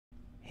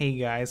Hey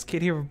guys,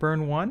 Kid here for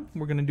Burn 1.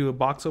 We're going to do a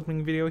box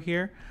opening video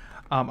here.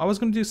 I was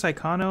going to do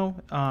Saikano,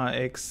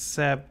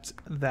 except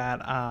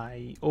that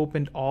I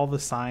opened all the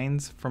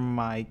signs from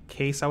my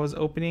case I was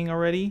opening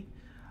already.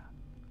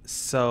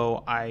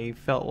 So I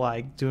felt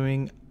like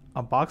doing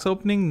a box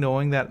opening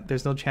knowing that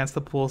there's no chance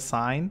to pull a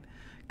sign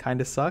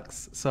kind of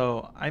sucks.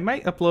 So I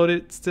might upload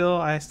it still.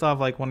 I still have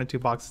like 1 or 2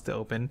 boxes to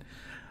open.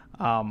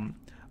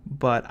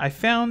 But I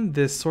found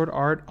this Sword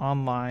Art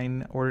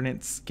Online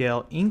Ordnance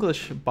Scale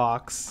English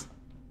box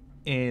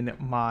in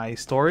my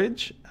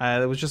storage.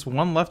 There was just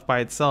one left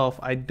by itself.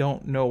 I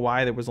don't know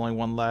why there was only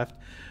one left,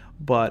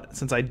 but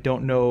since I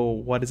don't know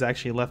what is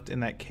actually left in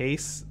that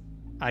case,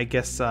 I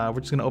guess we're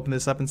just gonna open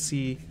this up and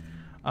see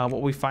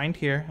what we find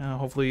here.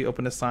 Hopefully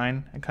open a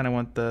sign. I kind of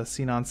want the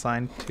Xenon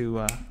sign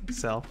to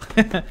sell.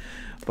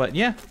 But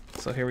yeah,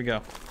 so here we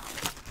go.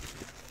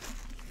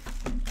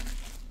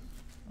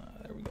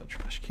 There we go,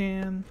 trash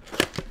can.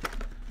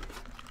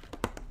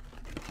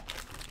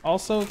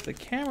 Also, the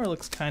camera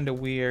looks kind of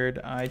weird.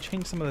 I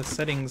changed some of the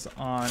settings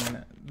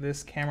on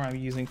this camera I'm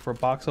using for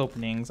box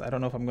openings. I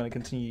don't know if I'm going to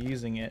continue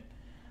using it,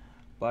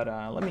 but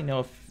let me know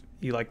if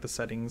you like the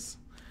settings.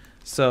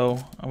 So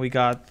we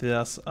got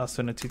this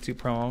Asuna Tutu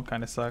promo,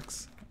 kind of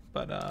sucks,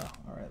 but all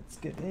right, let's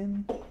get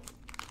in.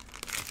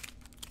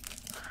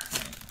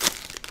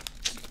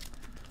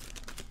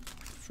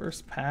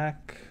 First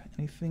pack,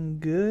 anything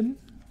good?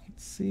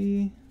 Let's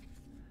see.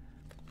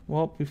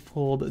 Well, we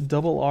pulled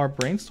Double R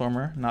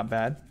Brainstormer, not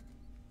bad.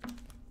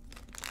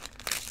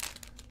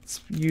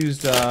 It's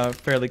used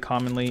fairly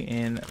commonly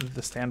in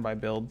the standby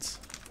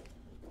builds.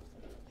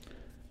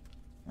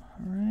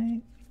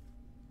 Alright.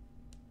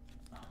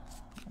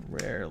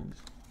 Rare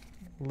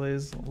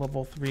Liz,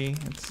 level 3.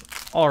 It's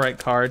alright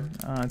card.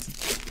 It's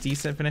a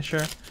decent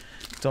finisher.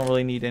 Don't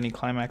really need any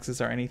climaxes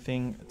or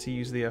anything to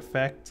use the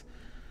effect.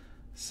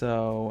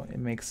 So it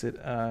makes it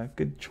a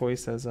good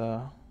choice as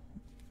a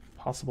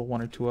possible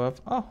 1 or 2 of.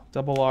 Oh,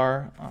 Double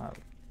R,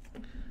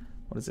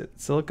 what is it,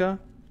 Silica?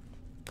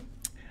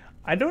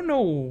 I don't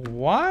know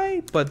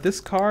why, but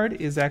this card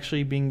is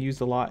actually being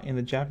used a lot in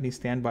the Japanese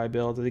standby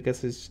builds. I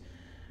guess it's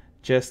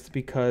just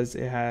because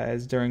it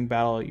has, during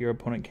battle, your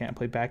opponent can't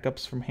play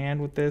backups from hand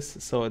with this,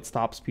 so it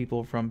stops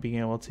people from being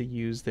able to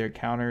use their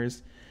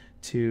counters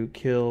to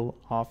kill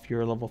off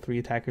your level 3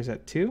 attackers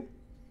at 2.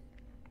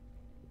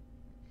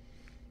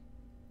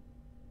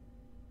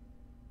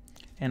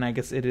 And I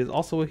guess it is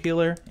also a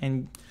healer,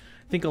 and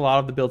I think a lot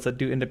of the builds that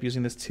do end up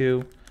using this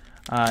too,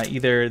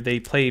 either they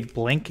play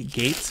blank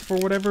gates for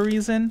whatever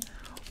reason,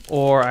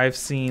 or I've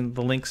seen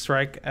the Link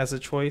Strike as a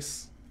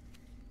choice.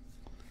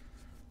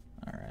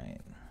 Alright.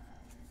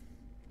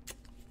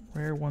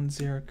 Rare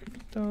 1-0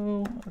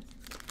 crypto.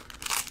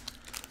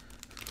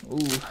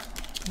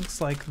 Ooh,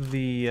 looks like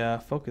the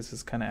focus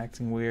is kind of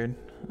acting weird.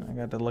 I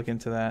got to look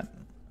into that.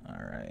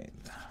 Alright.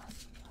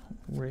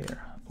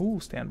 Rare. Ooh,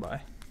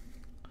 standby.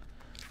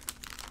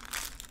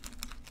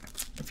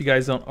 If you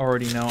guys don't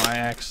already know, I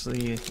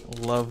actually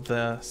love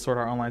the Sword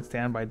Art Online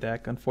standby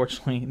deck.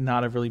 Unfortunately,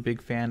 not a really big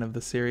fan of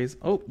the series.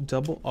 Oh,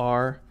 Double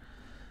R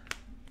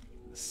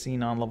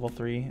Xenon level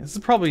 3. This is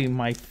probably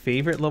my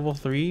favorite level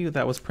 3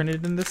 that was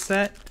printed in this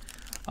set.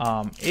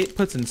 It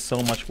puts in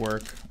so much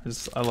work.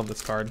 I love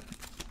this card.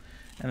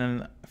 And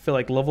then I feel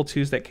like level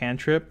 2s that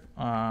cantrip,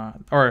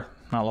 or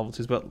not level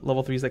 2s, but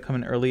level 3s that come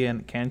in early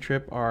and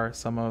cantrip are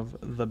some of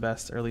the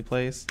best early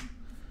plays.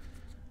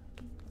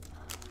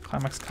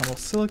 Climax Combo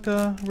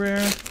Silica, rare.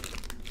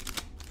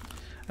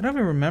 I don't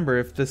even remember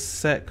if this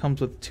set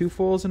comes with 2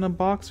 foils in a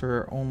box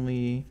or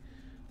only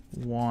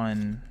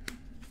 1.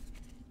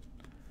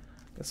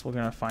 Guess we're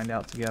gonna find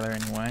out together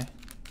anyway.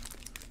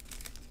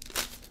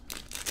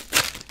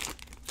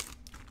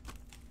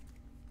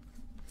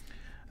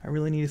 I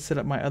really need to set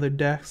up my other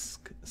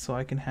desk so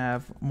I can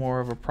have more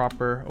of a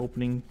proper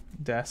opening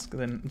desk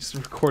than just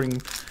recording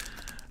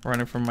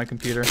running from my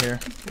computer here.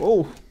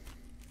 Whoa!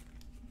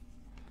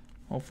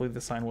 Hopefully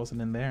the sign wasn't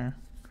in there.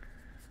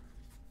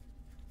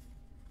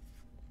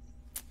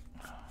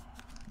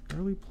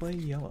 Early play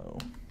yellow.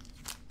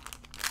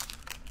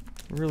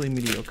 Really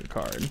mediocre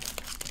card.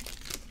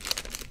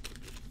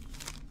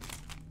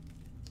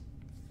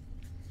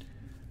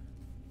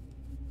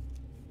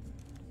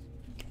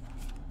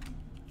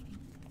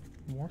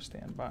 More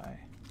standby.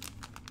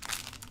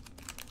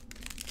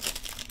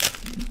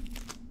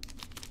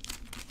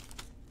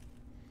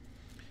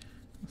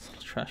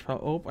 Trash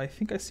pile. Oh, I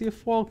think I see a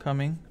foil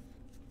coming.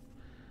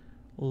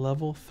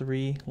 Level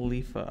 3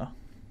 Leafa.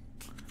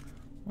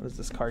 What does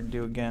this card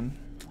do again?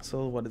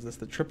 So what is this,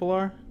 the Triple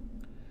R?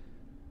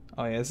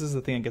 Oh yeah, this is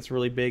the thing that gets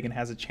really big and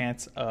has a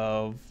chance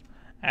of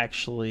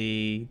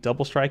actually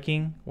double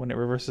striking. When it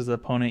reverses the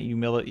opponent, you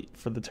mill it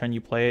for the turn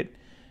you play it.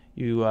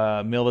 You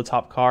mill the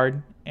top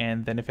card,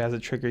 and then if it has a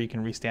trigger, you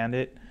can restand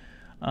it.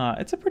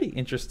 It's a pretty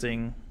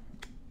interesting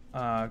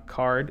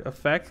card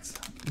effect,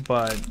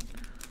 but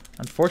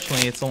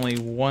unfortunately it's only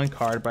 1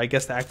 card, but I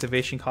guess the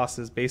activation cost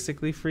is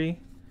basically free.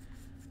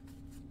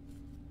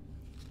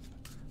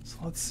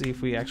 Let's see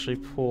if we actually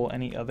pull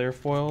any other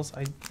foils.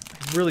 I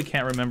really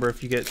can't remember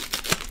if you get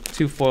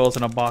 2 foils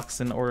in a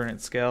box in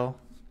ordinate scale.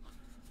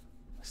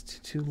 It's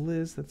 2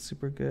 Liz, that's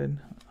super good.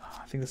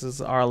 I think this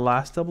is our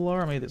last double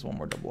R. Maybe there's one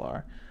more double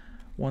R.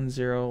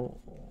 1-0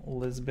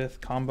 Elizabeth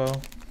combo.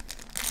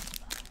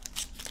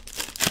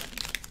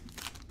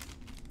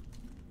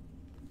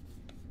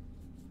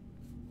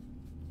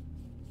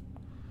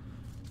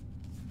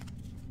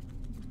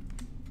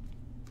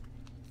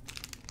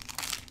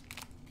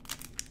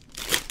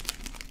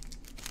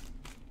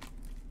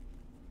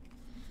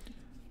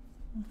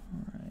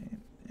 Alright,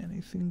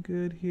 anything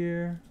good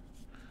here?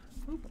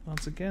 Oop,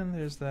 once again,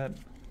 there's that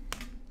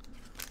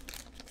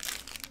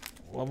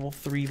level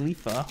 3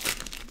 Leafa.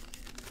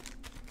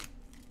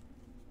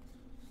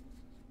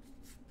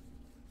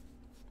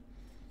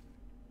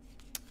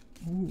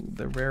 Ooh,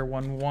 the rare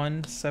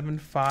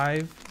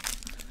 1-1-7-5.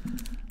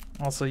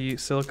 Also,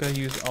 Silica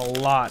used a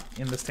lot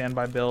in the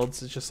standby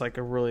builds. It's just like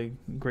a really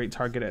great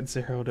target at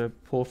 0 to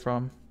pull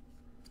from.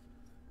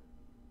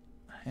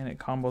 And it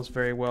combos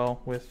very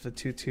well with the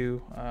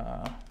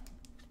 2-2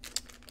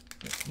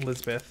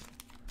 Lisbeth.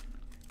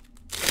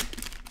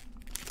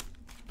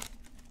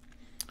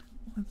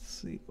 Let's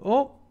see.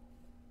 Oh,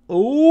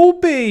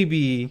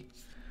 baby.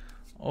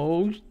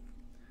 Oh,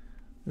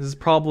 this is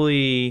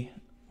probably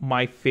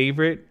my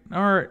favorite,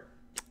 or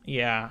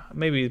yeah,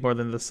 maybe more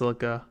than the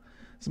Silica.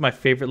 This is my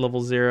favorite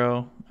level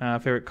 0,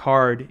 favorite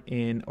card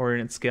in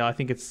Ordinate Scale. I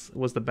think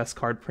was the best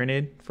card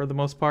printed for the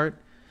most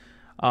part.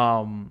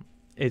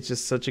 It's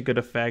just such a good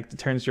effect. It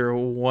turns your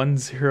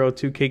 1-0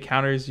 2k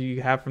counters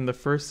you have from the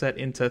first set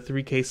into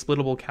 3k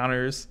splittable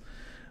counters,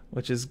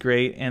 which is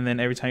great. And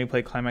then every time you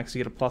play Climax, you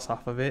get a plus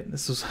off of it.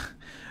 This was a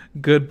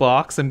good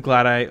box. I'm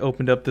glad I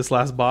opened up this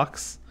last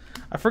box.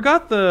 I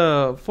forgot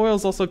the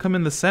foils also come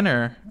in the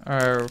center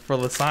for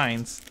the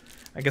signs.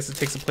 I guess it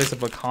takes the place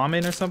of a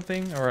common or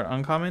something, or an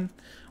uncommon.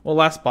 Well,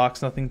 last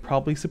box, nothing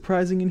probably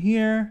surprising in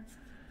here.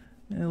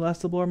 And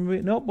last double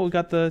armor, nope, but we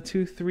got the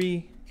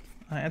 2-3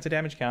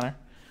 anti-damage counter.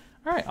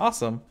 All right,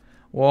 awesome.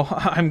 Well,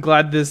 I'm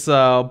glad this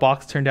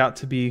box turned out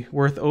to be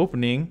worth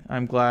opening.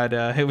 I'm glad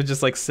it was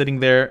just like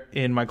sitting there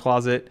in my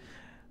closet.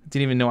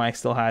 Didn't even know I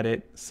still had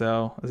it.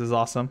 So this is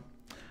awesome.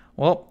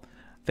 Well,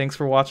 thanks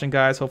for watching,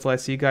 guys. Hopefully I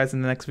see you guys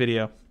in the next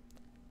video.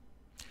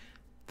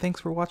 Thanks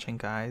for watching,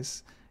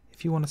 guys.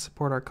 If you want to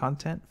support our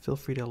content, feel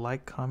free to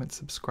like, comment,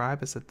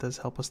 subscribe, as it does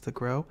help us to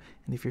grow.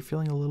 And if you're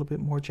feeling a little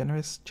bit more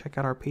generous, check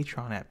out our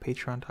Patreon at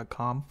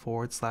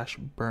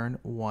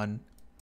patreon.com/burn1.